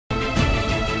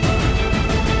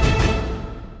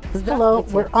Hello,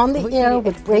 we're on the air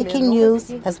with breaking news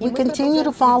as we continue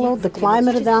to follow the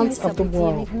climate events of the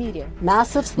world.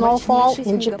 Massive snowfall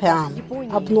in Japan,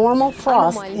 abnormal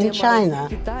frost in China,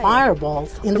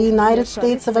 fireballs in the United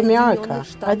States of America.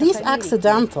 Are these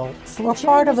accidental or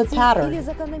part of a pattern?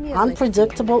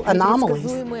 Unpredictable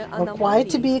anomalies or quite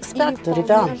to be expected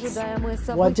events?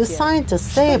 What do scientists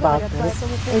say about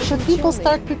this, and should people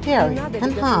start preparing,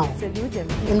 and how?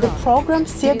 In the program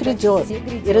 «Все грядет»,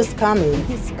 It is coming,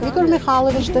 Igor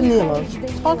Mikhailovich Danilov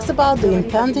talks about the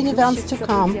impending events to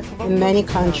come in many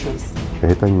countries.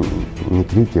 Это не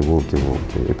крики «волки,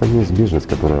 волки», это неизбежность,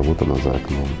 которая вот она за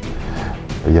окном.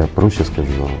 Я проще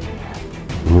скажу,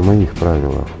 не в моих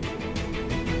правилах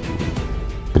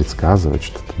предсказывать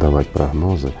что-то, давать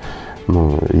прогнозы.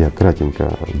 Но я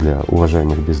кратенько для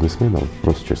уважаемых бизнесменов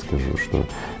просто сейчас скажу, что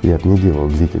я не делал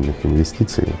длительных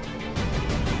инвестиций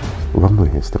во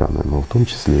многие страны, но в том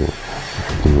числе,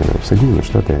 например, в Соединенные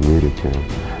Штаты Америки,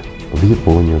 в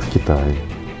Японию, в Китай.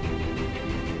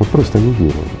 Вот просто не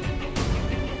делал.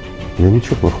 Я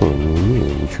ничего плохого не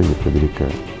умею, ничего не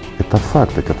предрекаю. Это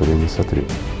факты, которые не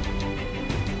соответствуют.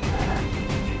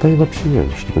 Да и вообще,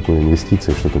 что такое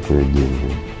инвестиции, что такое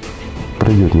деньги.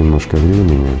 Пройдет немножко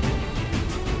времени,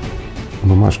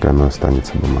 бумажка, она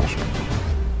останется бумажкой.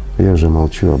 Я же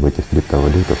молчу об этих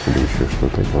криптовалютах или еще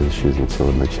что-то, это исчезнет все в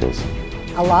одночасье.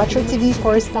 ALLATRA TV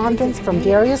correspondents from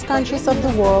various countries of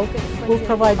the world will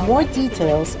provide more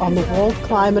details on the world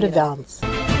climate events.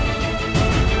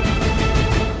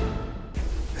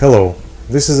 Hello,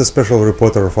 this is a special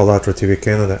reporter of ALLATRA TV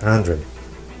Canada, Andrei.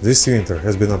 This winter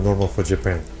has been abnormal for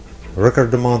Japan. A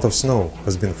record amount of snow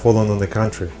has been fallen on the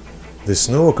country. The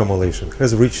snow accumulation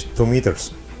has reached 2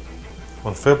 meters.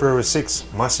 On February 6,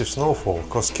 massive snowfall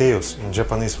caused chaos in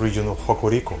Japanese region of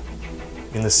Hokuriku.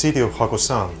 In the city of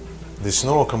Hakusan, the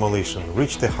snow accumulation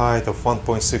reached a height of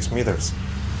 1.6 meters.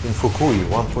 In Fukui,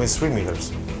 1.3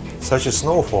 meters. Such a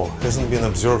snowfall hasn't been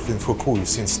observed in Fukui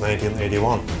since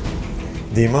 1981.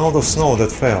 The amount of snow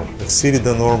that fell exceeded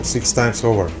the norm 6 times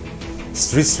over.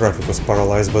 Street traffic was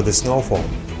paralyzed by the snowfall.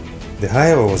 The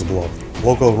highway was blocked,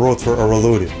 local roads were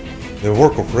overloaded, the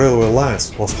work of railway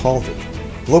lines was halted.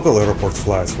 Local airport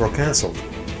flights were cancelled.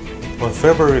 On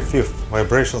February 5th,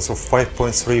 vibrations of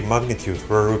 5.3 magnitude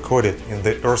were recorded in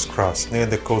the Earth's crust near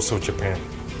the coast of Japan.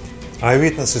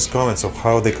 Eyewitnesses' comments of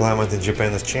how the climate in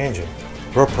Japan is changing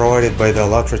were provided by the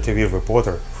ALLATRA TV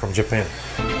reporter from Japan.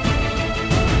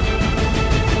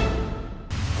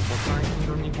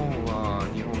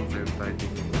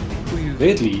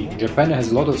 Lately, Japan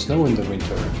has a lot of snow in the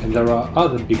winter, and there are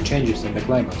other big changes in the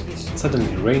climate.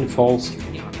 Suddenly rain falls,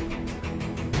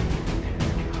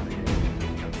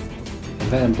 and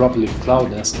then abruptly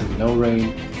cloudless and no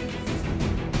rain.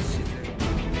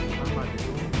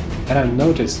 And I've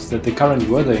noticed that the current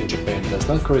weather in Japan does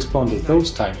not correspond to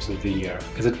those times of the year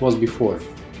as it was before.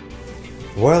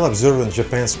 While observing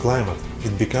Japan's climate,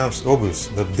 it becomes obvious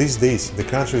that these days the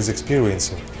country is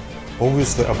experiencing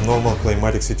obviously abnormal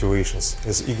climatic situations,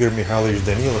 as Igor Mikhailovich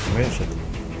Danilov mentioned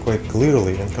quite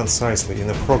clearly and concisely in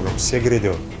the program «Все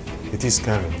грядет». It is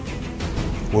coming.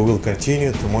 We will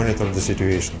continue to monitor the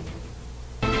situation.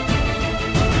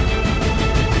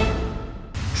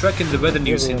 Tracking the weather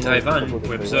news in Taiwan,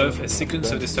 we observe a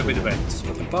sequence of disturbing events.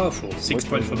 A powerful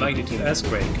 6.4 magnitude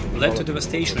earthquake led to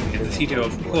devastation in the city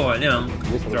of Hualien.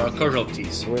 There are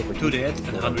casualties, 2 dead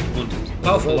and 100 wounded.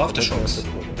 Powerful aftershocks,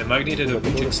 the magnitude of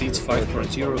which exceeds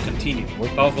 5.0, continue.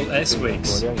 Powerful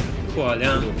earthquakes in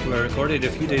Hualien were recorded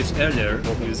a few days earlier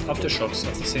with aftershocks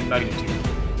of the same magnitude.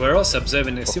 We're also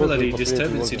observing a similarly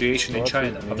disturbing situation in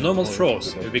China. Abnormal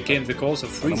frost became the cause of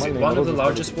freezing one of the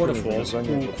largest waterfalls,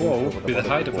 Hukuo, with a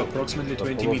height of approximately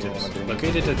 20 meters,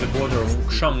 located at the border of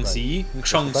Shaanxi and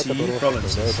Shaanxi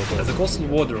provinces. As the coastal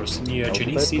waters near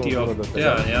Chinese city of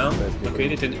Dalian,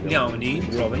 located in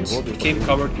Liaoning province, became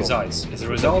covered with ice, as a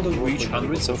result of which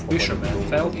hundreds of fishermen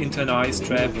fell into an ice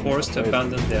trap forced to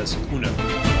abandon their schooner.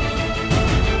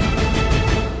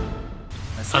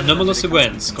 Anomalous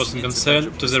events causing concern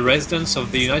to the residents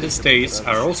of the United States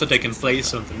are also taking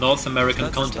place on the North American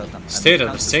continent. State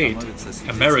after state,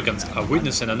 Americans are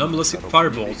witnessing anomalous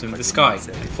fireballs in the sky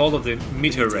and fall of the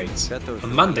meteorites.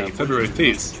 On Monday, February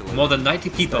 5th, more than 90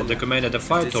 people documented a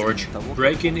fire torch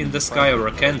breaking in the sky over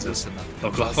Kansas,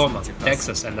 Oklahoma,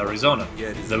 Texas and Arizona.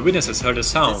 The witnesses heard a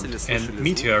sound and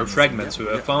meteor fragments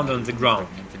were found on the ground.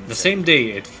 The same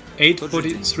day, at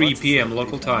 8:43 p.m.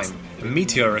 local time, a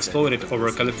meteor exploded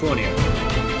over California.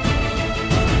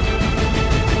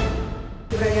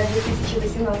 Февраля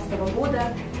 2018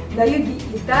 года на юге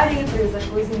Италии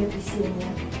произошло землетрясение.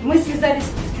 Мы связались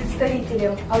с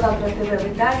представителем ALLATRA TV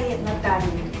в Италии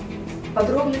Натальей.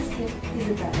 Подробности из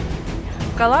Италии.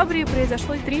 В Калабрии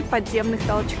произошло 3 подземных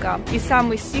толчка, и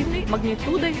самый сильный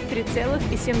магнитудой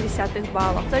 3,7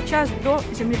 балла. За час до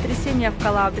землетрясения в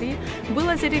Калабрии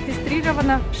было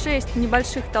зарегистрировано 6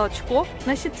 небольших толчков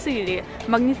на Сицилии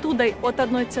магнитудой от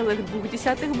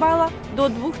 1,2 балла до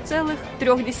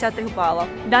 2,3 балла.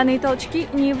 Данные толчки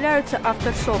не являются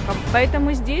авторшоком,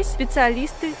 поэтому здесь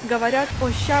специалисты говорят о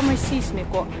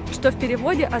 «щама-сейсмико», что в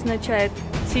переводе означает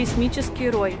 «сейсмический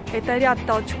рой». Это ряд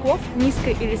толчков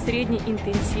низкой или средней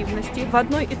интенсивности в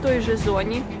одной и той же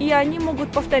зоне, и они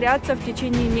могут повторяться в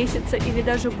течение месяца или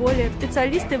даже более.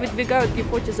 Специалисты выдвигают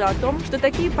гипотезу о том, что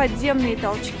такие подземные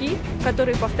толчки,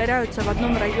 которые повторяются в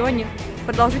одном районе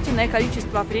продолжительное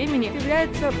количество времени,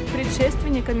 являются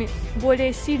предшественниками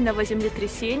более сильного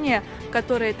землетрясения,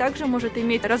 которое также может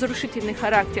иметь разрушительный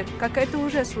характер, как это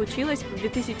уже случилось в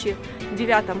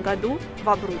 2009 году в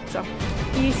Абруццо.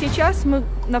 И сейчас мы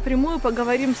напрямую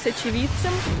поговорим с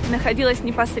очевидцем, находилась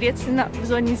непосредственно в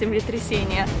зоне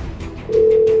землетрясения.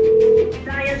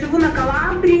 Да, я живу на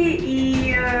Калабрии,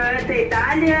 и это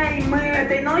Италия, и мы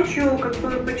этой ночью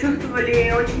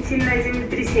почувствовали очень сильное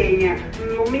землетрясение.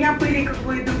 У меня были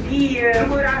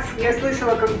другой раз я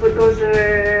слышала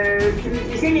тоже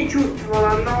землетрясение,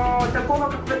 чувствовала, но такого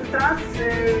как в этот раз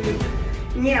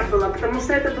не было, потому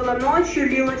что это было ночью,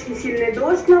 лил очень сильный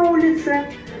дождь на улице.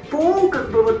 Пол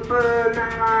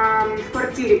в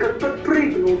квартире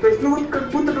подпрыгнул, то есть как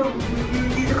будто бы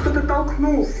кто-то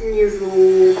толкнул снизу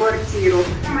квартиру.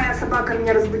 Моя собака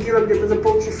меня разбудила где-то за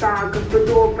полчаса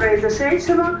до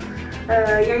произошедшего.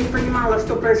 Я не понимала,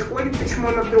 что происходит, почему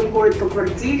она вдруг ходит по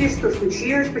квартире, что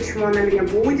случилось, почему она меня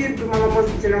будет. Думала,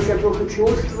 может быть, она себя плохо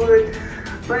чувствует.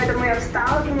 Поэтому я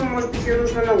встала, думаю, может быть, ее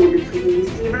нужно на улицу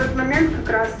вывести. И в этот момент как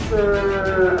раз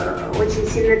очень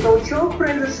сильный толчок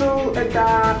произошел.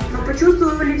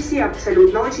 Почувствовали все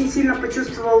абсолютно. Очень сильно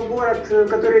почувствовал город,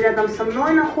 который рядом со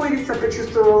мной находится,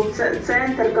 почувствовал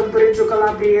центр, Реджо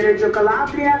Калабрия и Реджо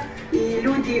Калабрия. И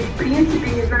люди, в принципе,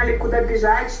 не знали, куда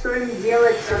бежать, что им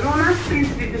делать. Но у нас, в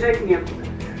принципе, бежать некуда.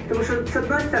 Потому что с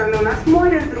одной стороны у нас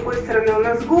море, с другой стороны у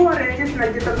нас горы. Естественно,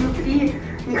 где-то внутри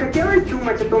не хотелось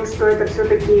думать о том, что это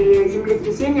все-таки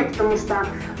землетрясение, потому что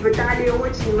в Италии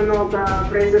очень много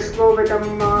произошло в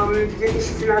этом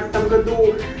 2017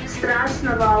 году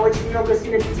страшного, очень много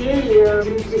смертей.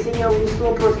 Землетрясение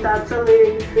унесло просто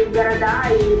целые города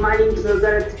и маленькие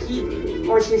городки.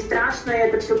 Очень страшно,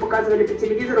 это все показывали по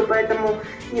телевизору, поэтому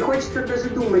не хочется даже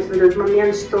думать в этот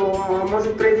момент, что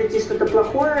может произойти что-то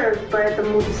плохое,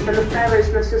 поэтому ты себя настраиваешь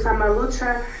на все самое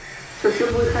лучшее, что все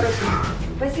будет хорошо.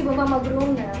 Спасибо вам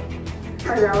огромное.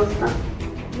 Пожалуйста.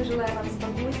 Мы желаем вам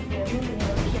спокойствия,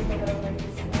 внутреннего душевного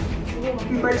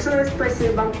равновесия. Большое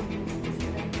спасибо.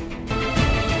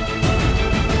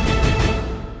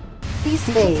 These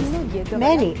days,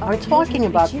 many are talking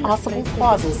about possible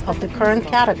causes of the current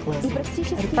cataclysm,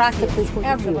 and practically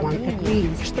everyone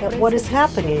agrees that what is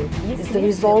happening is the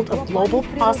result of global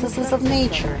processes of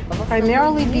nature,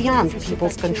 primarily beyond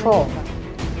people's control.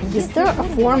 Is there a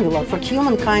formula for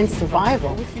humankind's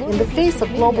survival in the face of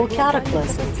global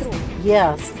cataclysms?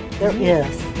 Yes, there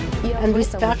is. And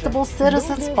respectable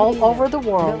citizens all over the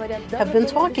world have been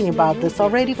talking about this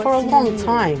already for a long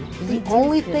time. The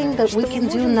only thing that we can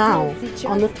do now,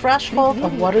 on the threshold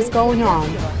of what is going on,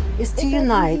 is to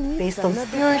unite based on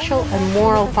spiritual and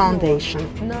moral foundation,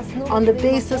 on the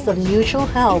basis of mutual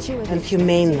help and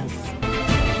humaneness.